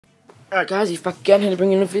Alright guys, he's back again, here to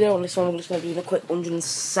bring you another video, and this one I'm just going to be doing a quick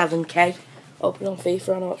 107k open on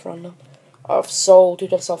FIFA. I know it's random. I've sold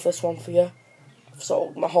this one for you. I've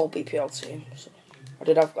sold my whole BPL team. So I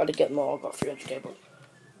did get more, I got 300k, but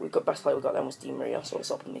we got best player we got then was Di Maria, so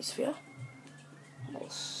let's open these for you. I'll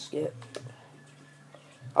skip.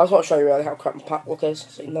 I just want to show you really how crap my pack look is,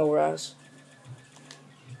 so you know where it is.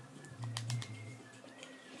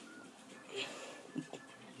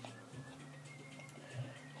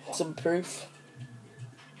 Some proof.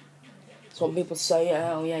 Some people say,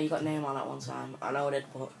 oh yeah, you got Neymar that one time. I know I did,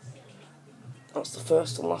 but that's the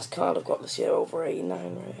first and last card I've got this year over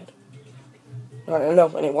 89 rated.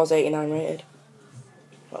 No, and it was 89 rated.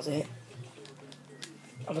 That's it.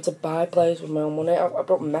 I've had to buy players with my own money. I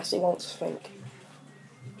brought Messi once, I think.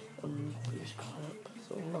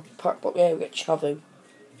 So my pack, but yeah, we get Chavu.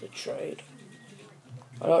 It's a trade.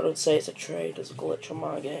 I don't say it's a trade, there's a glitch on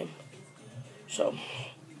my game. So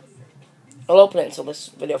I'll open it until this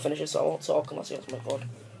video finishes, so I won't talk unless you have something good.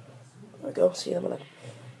 There we go, see you in a minute.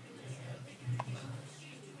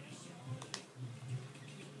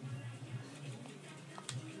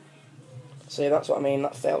 See, that's what I mean,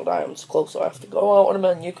 that failed items close, so I have to go out on a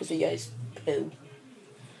menu because he is poo.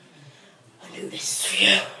 I do this for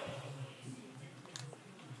you.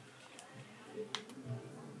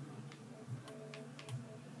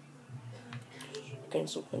 Getting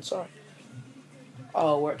something, sorry.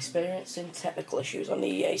 Oh, we're experiencing technical issues on the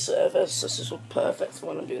EA servers. This is perfect for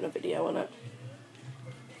when I'm doing a video on it.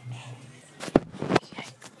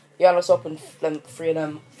 Yeah, let's open them 3 of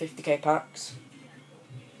them 50k packs.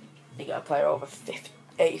 You get a player over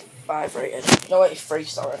 85 rated. No, 83,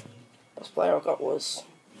 sorry. Best player I got was...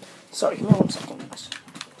 Sorry, give me 1 second, guys.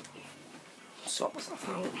 Sort myself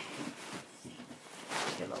out.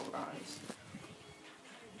 Hello, guys.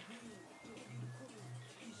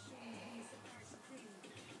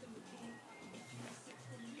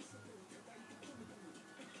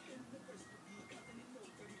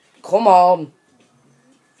 Come on!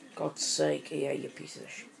 God's sake, yeah, you piece of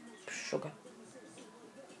sugar.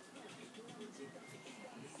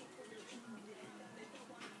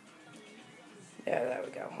 Yeah, there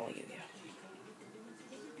we go, hallelujah.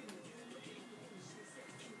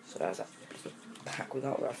 So there's that pack we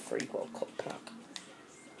got, we got a free World Cup pack.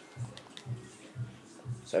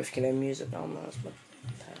 So if you can hear music down there, that's my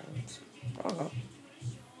parents. Oh,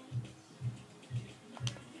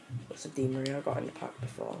 that's a Di Maria I got in the pack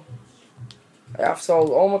before. I've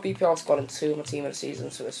sold all my BPL squad and 2 of my team of the season,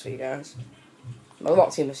 so this for you guys. No,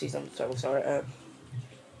 not team of the season, sorry.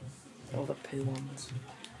 All the poo ones.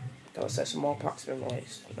 That was some more packs have been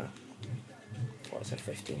released. No. What I said,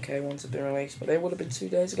 15k ones have been released, but they would have been 2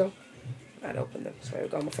 days ago. I'd opened them, so I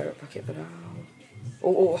got my favourite packet for now.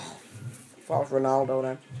 Oh, I thought it was Ronaldo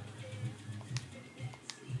then.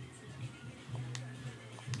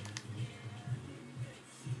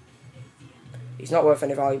 He's not worth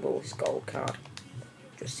any valuable, his gold card.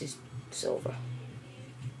 Just his silver.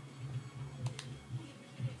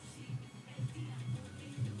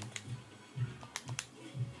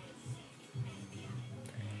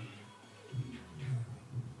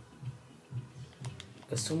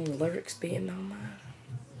 There's some lyrics being down there.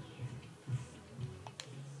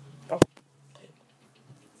 Oh.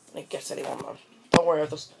 I didn't get anyone though. Don't worry, I've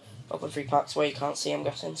just opened 3 packs where you can't see, I'm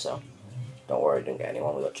guessing, so don't worry, I didn't get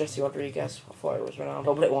anyone. We got Jesse Rodriguez. I thought it was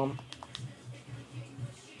Ronaldo, but it wasn't.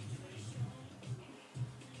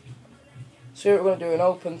 So we're going to do an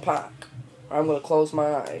open pack. I'm going to close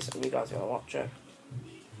my eyes and you guys are going to watch it.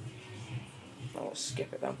 I'll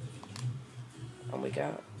skip it then. And we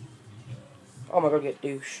get... Oh my god, get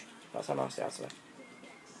douche. That's how nasty that's it.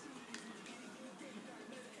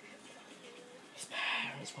 His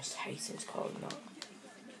parents must hate him calling that.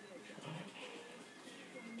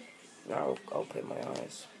 Now I'll open my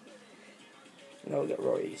eyes. Now we get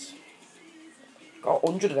Roy's. Got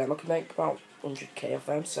 100 of them, I can make about 100k of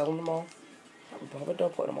them, selling them all. I'm bothered though,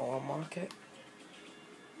 putting them all on market.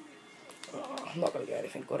 Oh, I'm not going to get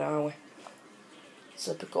anything good, are we?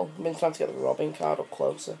 Typical. I've been trying to get the Robin card up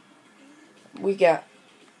closer. We get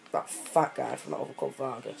that fat guy from that other club,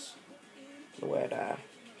 Vargas. The weird hair.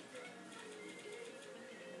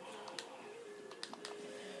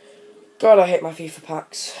 God, I hate my FIFA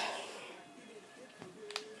packs.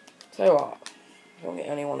 Tell you what, I don't get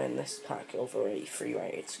anyone in this pack over 83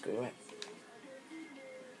 rated, screw it.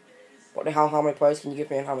 What the hell, how many players can you give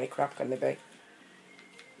me and how many crap can they be?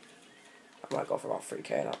 I might go for about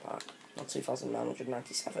 3k in that pack. Not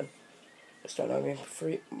 2,997. Just don't know me for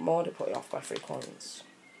free more to put it off by 3 coins.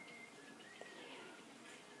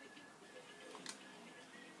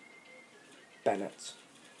 Bennett.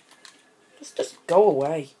 Just go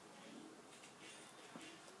away.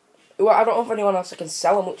 I don't know if anyone else I can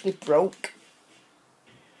sell. I'm literally broke.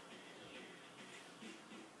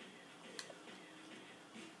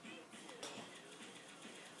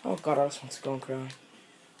 Oh god, I just want to go and cry.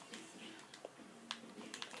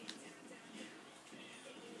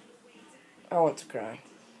 I want to cry.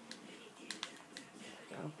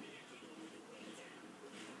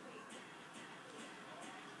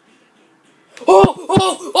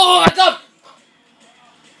 Oh my god!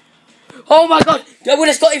 Oh my god! Yeah, we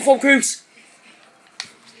just got in from Cruz.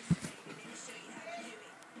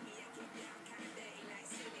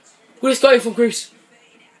 We just got in from Cruz.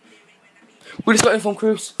 We just got in from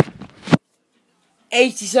Cruz.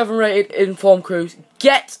 87 rated inform Cruz.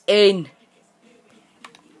 Get in.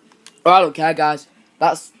 Oh, I don't care, guys.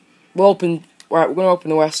 We're open. Right, we're gonna open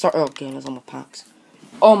the West. Start. Oh, game is on my packs.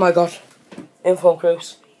 Oh my god. Inform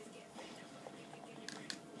Cruz.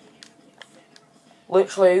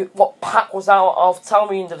 Literally, what pack was out of? Tell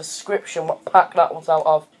me in the description what pack that was out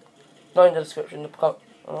of. Not in the description.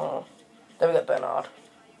 Oh, there we go, Bernard.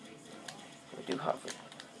 We do have it.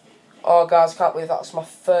 Oh, guys, can't believe that's my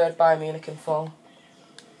third Bayern Munich inform.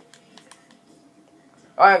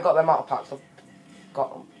 I ain't got them out of packs. I've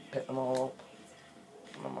got them, picked them all up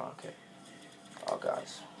from the market. Oh,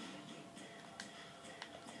 guys.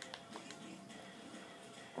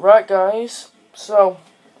 Right, guys. So,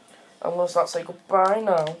 I'm going to start saying goodbye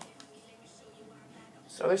now.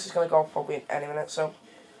 So, this is going to go probably in any minute. So,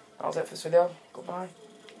 that was it for this video. Goodbye.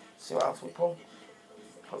 See what else we pull.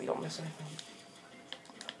 Hope you don't miss anything.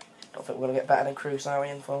 Don't think we're going to get better than Cruz now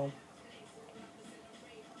in form.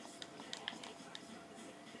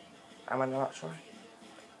 Am I not actually?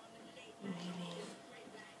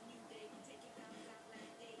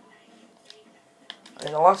 And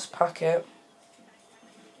in the last packet,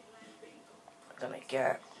 I'm going to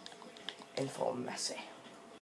get inform Messi.